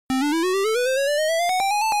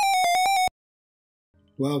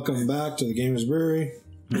Welcome back to the Gamers Brewery.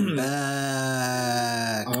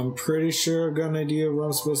 Back. I'm pretty sure I've got an idea where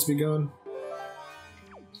I'm supposed to be going.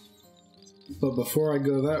 But before I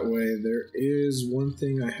go that way, there is one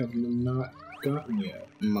thing I have not gotten yet.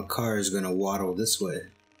 Makar is gonna waddle this way.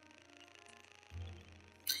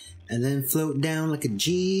 And then float down like a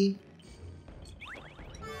G.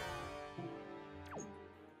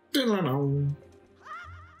 I'm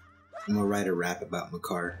gonna write a rap about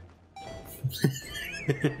Makar.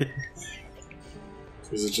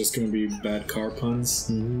 Is it just going to be bad car puns?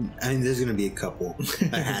 Mm-hmm. I mean, there's gonna be a couple.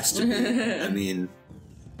 There has to be. I mean,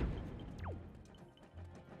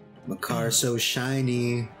 Makar's so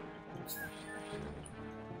shiny.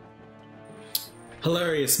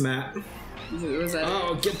 Hilarious, Matt. Was that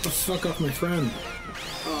Oh, get the fuck off my friend.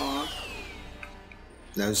 Aw.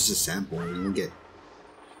 That was just a sample. We're gonna get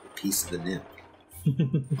a piece of the nip.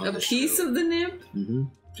 A piece of the nip? Mm-hmm.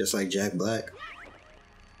 Just like Jack Black.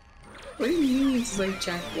 What do you mean it's like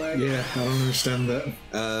Jack Black? Yeah, I don't understand that.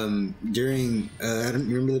 During, I don't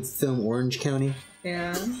remember the film Orange County?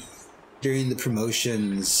 Yeah. During the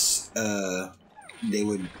promotions, they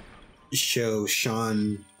would show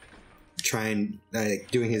Sean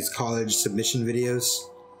doing his college submission videos,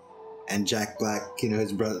 and Jack Black, you know,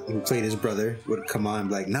 his brother, who played his brother, would come on and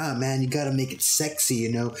be like, "Nah, man, you gotta make it sexy,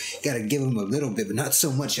 you know, you gotta give him a little bit, but not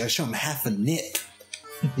so much. You gotta show him half a nip,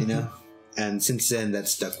 you know." And since then, that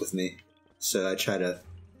stuck with me, so I try to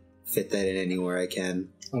fit that in anywhere I can.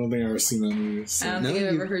 I don't think I've ever seen that movie. So. I don't think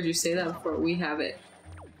I've ever heard you say that before. We have it.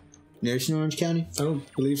 Never seen Orange County? I don't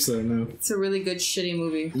believe so, no. It's a really good shitty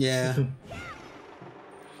movie. Yeah.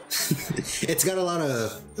 It's got a lot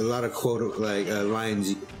of quote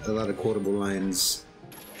lines, a lot of quotable lines,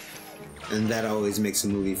 and that always makes a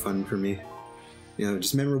movie fun for me. You know,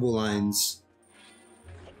 just memorable lines.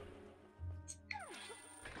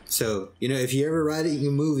 So, you know, if you're ever writing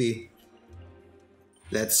a movie,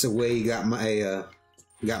 that's the way you got my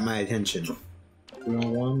attention. You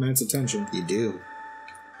don't want man's attention. You do.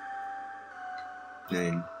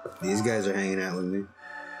 And these guys are hanging out with me.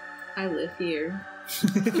 I live here.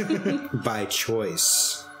 By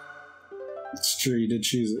choice. It's true, you did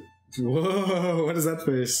choose it. Whoa, what is that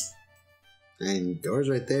face? And door's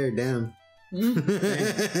right there, damn.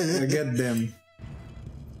 I get them.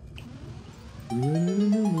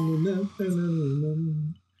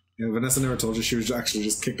 Yeah, Vanessa never told you she was actually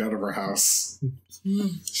just kicked out of her house.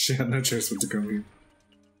 She had no choice but to come here.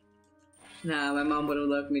 Nah, my mom would have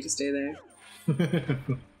loved me to stay there.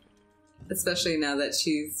 Especially now that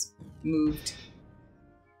she's moved.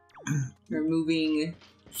 Or moving.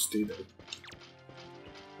 Stay there.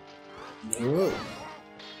 Whoa.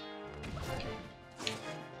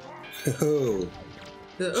 Oh.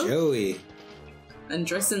 Oh, Joey.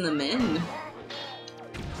 undressing the men.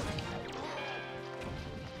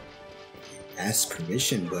 Ask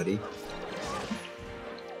permission, buddy.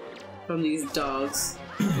 From these dogs.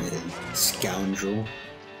 Scoundrel.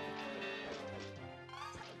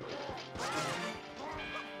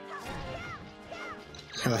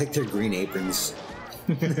 I like their green aprons.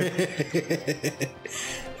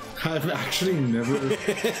 I've actually never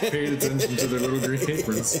paid attention to their little green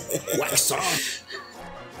aprons. Wax off!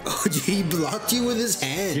 Oh, he blocked you with his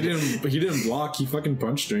hand. He didn't block, he fucking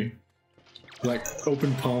punched me. Like,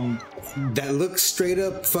 open palm. That looks straight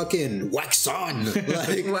up fucking wax on.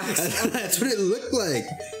 Like, Wax on. That's what it looked like.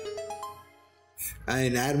 I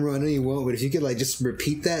mean, Admiral, I know you won't, but if you could, like, just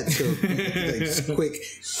repeat that so, like, just quick,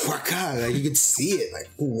 waka, like, you could see it, like,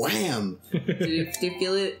 wham. Did you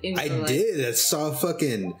feel it in your I life? did. I saw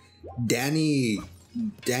fucking Daniel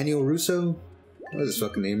Russo. What was his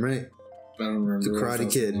fucking name, right? I don't remember. The what Karate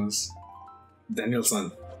his Kid. name was.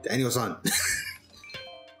 Daniel-san. Daniel-san.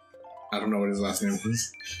 I don't know what his last name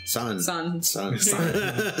was. Son. Son.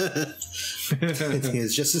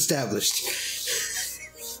 It's just established.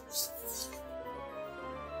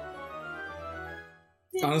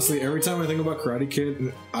 Honestly, every time I think about Karate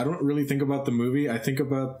Kid, I don't really think about the movie. I think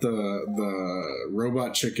about the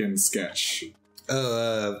Robot Chicken sketch.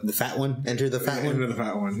 Oh, the fat one? Enter the fat one? Enter the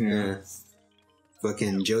fat one, yeah.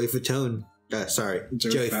 Fucking Joey Fatone. Sorry,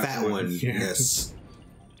 Joey Fat one. Yeah. Yes.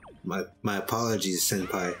 My apologies,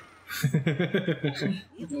 senpai.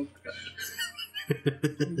 Oh,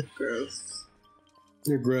 God. Gross.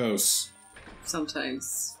 You're gross.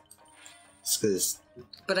 Sometimes. It's because...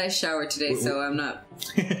 But I showered today, so I'm not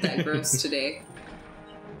that gross today.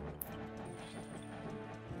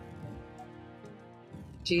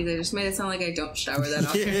 Jeez, I just made it sound like I don't shower that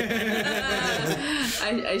often.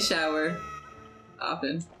 I shower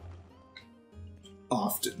often.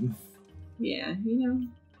 Often. Yeah, you know,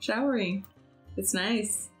 showering. It's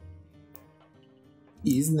nice.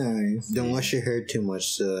 He's nice. Don't wash your hair too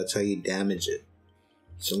much, so that's how you damage it.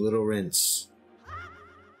 It's a little rinse.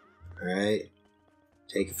 Alright?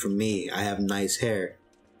 Take it from me. I have nice hair.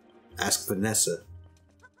 Ask Vanessa.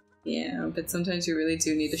 Yeah, but sometimes you really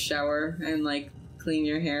do need a shower and like clean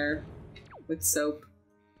your hair with soap,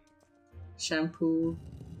 shampoo,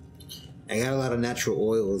 I got a lot of natural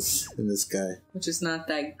oils in this guy. which is not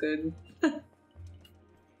that good.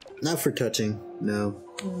 Not for touching, no.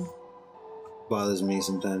 Bothers me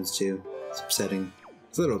sometimes too. It's upsetting.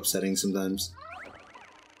 It's a little upsetting sometimes.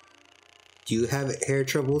 Do you have hair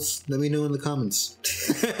troubles? Let me know in the comments.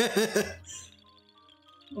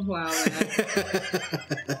 Wow,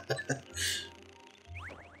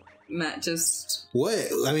 Matt just... What?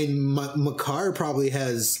 I mean, Makar probably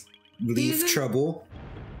has leaf trouble.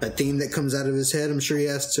 That thing that comes out of his head, I'm sure he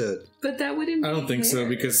has to... But that wouldn't be I don't think so hair.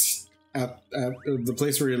 because at the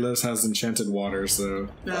place where he lives has enchanted water, so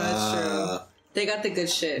No, that's true. They got the good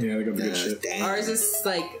shit. yeah, they got the good shit. Damn. Ours is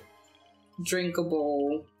like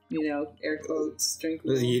drinkable, you know, air quotes,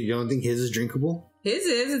 drinkable. You don't think his is drinkable? His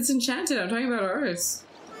is, it's enchanted. I'm talking about ours.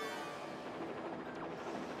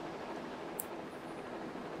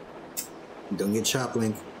 Don't get chopped,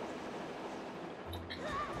 Link.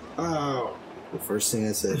 Oh, The first thing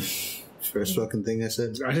I said. First fucking thing I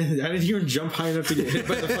said. I didn't even jump high enough to get hit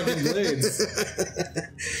by the fucking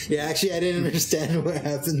blades. Yeah, actually, I didn't understand what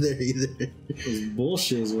happened there either. It was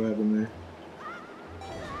bullshit is what happened there.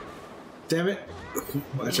 Damn it!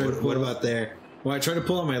 What about there? Well, I tried to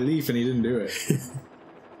pull out my leaf and he didn't do it.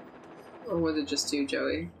 Or was it just you,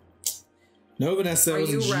 Joey? No, Vanessa. Are it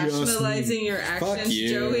was you just rationalizing me. your Fuck actions, you.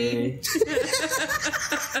 Joey?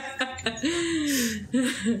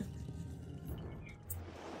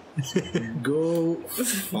 Go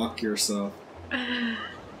fuck yourself.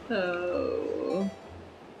 Oh,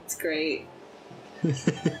 it's great.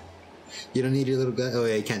 You don't need your little guy? Oh,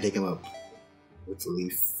 yeah, you can't take him up. With the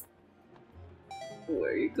leaf.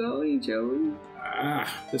 Where are you going, Joey?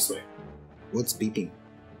 Ah, this way. What's beeping?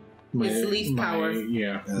 It's leaf power.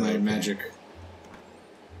 Yeah, Oh, my okay. magic.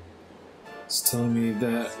 It's telling me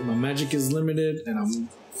that my magic is limited and I'm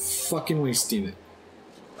fucking wasting it.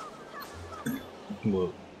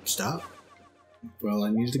 Well, stop. Well, I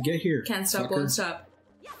needed to get here. Can't stop, fucker. won't stop.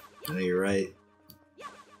 No, you're right.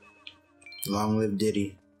 Long live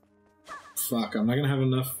Diddy. Fuck, I'm not gonna have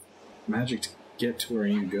enough magic to get to where I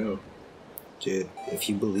need to go. Dude, if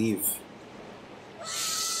you believe.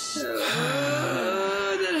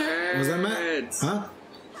 Oh, that hurts. Was that Matt? Huh?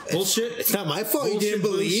 Bullshit. It's not my fault you didn't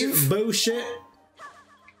Bullshit, believe. Bullshit.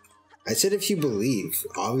 I said if you believe.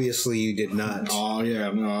 Obviously you did not. Oh yeah,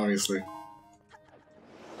 no, obviously.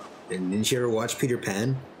 And didn't you ever watch Peter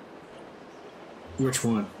Pan? Which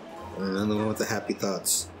one? The one with the happy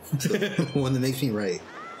thoughts. The one that makes me right.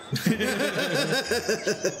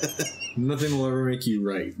 Nothing will ever make you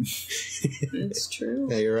right. It's true.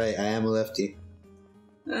 Yeah, you're right. I am a lefty.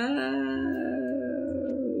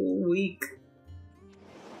 Weak.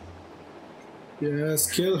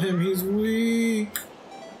 Yes, kill him, he's weak.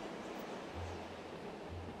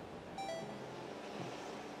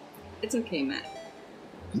 It's okay, Matt.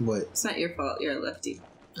 What? It's not your fault. You're a lefty.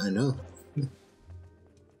 I know.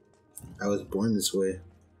 I was born this way.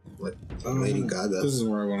 Like Lady Gaga. This is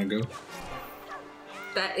where I want to go.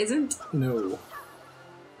 That isn't. No.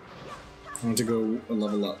 I want to go a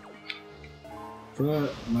level up.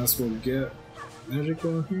 But might as well get magic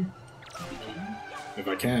down here. If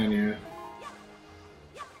I can, yeah.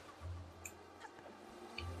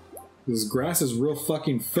 This grass is real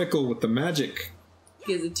fucking fickle with the magic.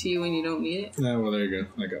 Gives it to you when you don't need it. Oh, well, there you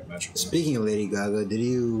go. I got magic. Speaking of Lady Gaga, did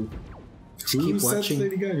you Who keep said watching?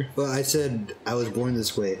 Lady Gaga? Well, I said I was born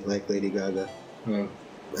this way, like Lady Gaga. Oh.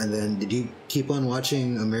 And then, did you keep on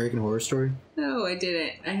watching American Horror Story? No, I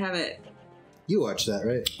didn't. I haven't. You watched that,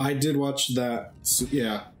 right? I did watch that.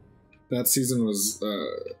 Yeah. That season was.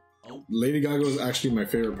 Lady Gaga was actually my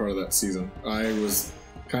favorite part of that season. I was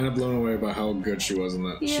kind of blown away by how good she was in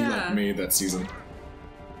that. She Yeah. like made that season.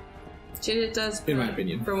 She does. In my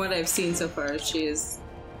opinion. From what I've seen so far, she is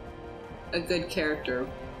a good character.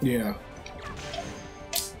 Yeah.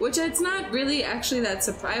 Which it's not really actually that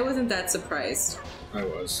surprised. I wasn't that surprised. I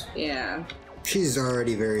was. Yeah. She's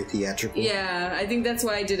already very theatrical. Yeah, I think that's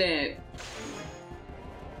why I didn't.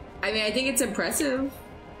 I mean, I think it's impressive,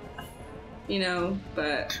 you know,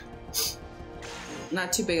 but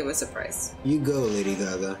not too big of a surprise. You go, Lady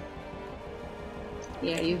Gaga.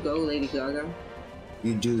 Yeah, you go, Lady Gaga.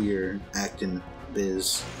 You do your acting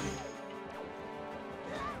biz.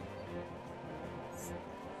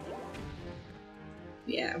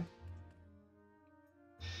 Yeah.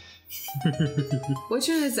 Which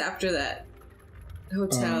one is after that?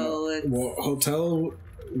 Hotel. Well, Hotel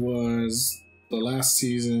was the last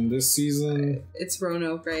season. This season, it's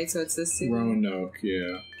Roanoke, right? So it's this season. Roanoke,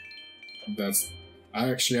 yeah. I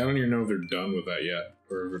don't even know if they're done with that yet,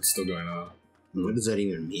 or if it's still going on. What does that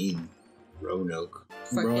even mean? Roanoke.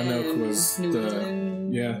 Roanoke was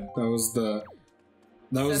that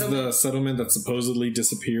was the settlement that supposedly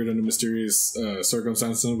disappeared under mysterious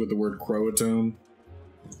circumstances with the word Croatoan.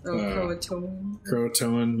 Oh, Croatoan.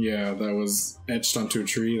 Croatoan, yeah, that was etched onto a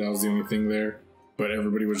tree. That was the only thing there, but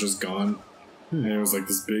everybody was just gone, and it was like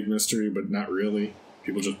this big mystery, but not really.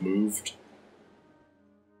 People just moved.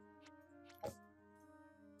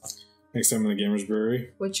 Next time on the Gamers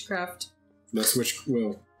Brewery. Witchcraft. That's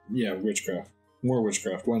witchcraft. More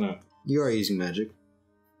witchcraft. Why not? You are using magic.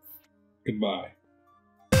 Goodbye.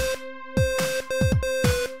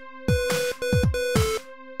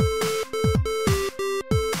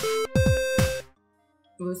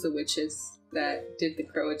 It was the witches that did the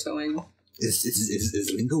Croatoan.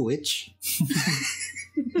 Is Lingo witch?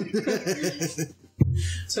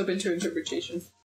 It's open to interpretation.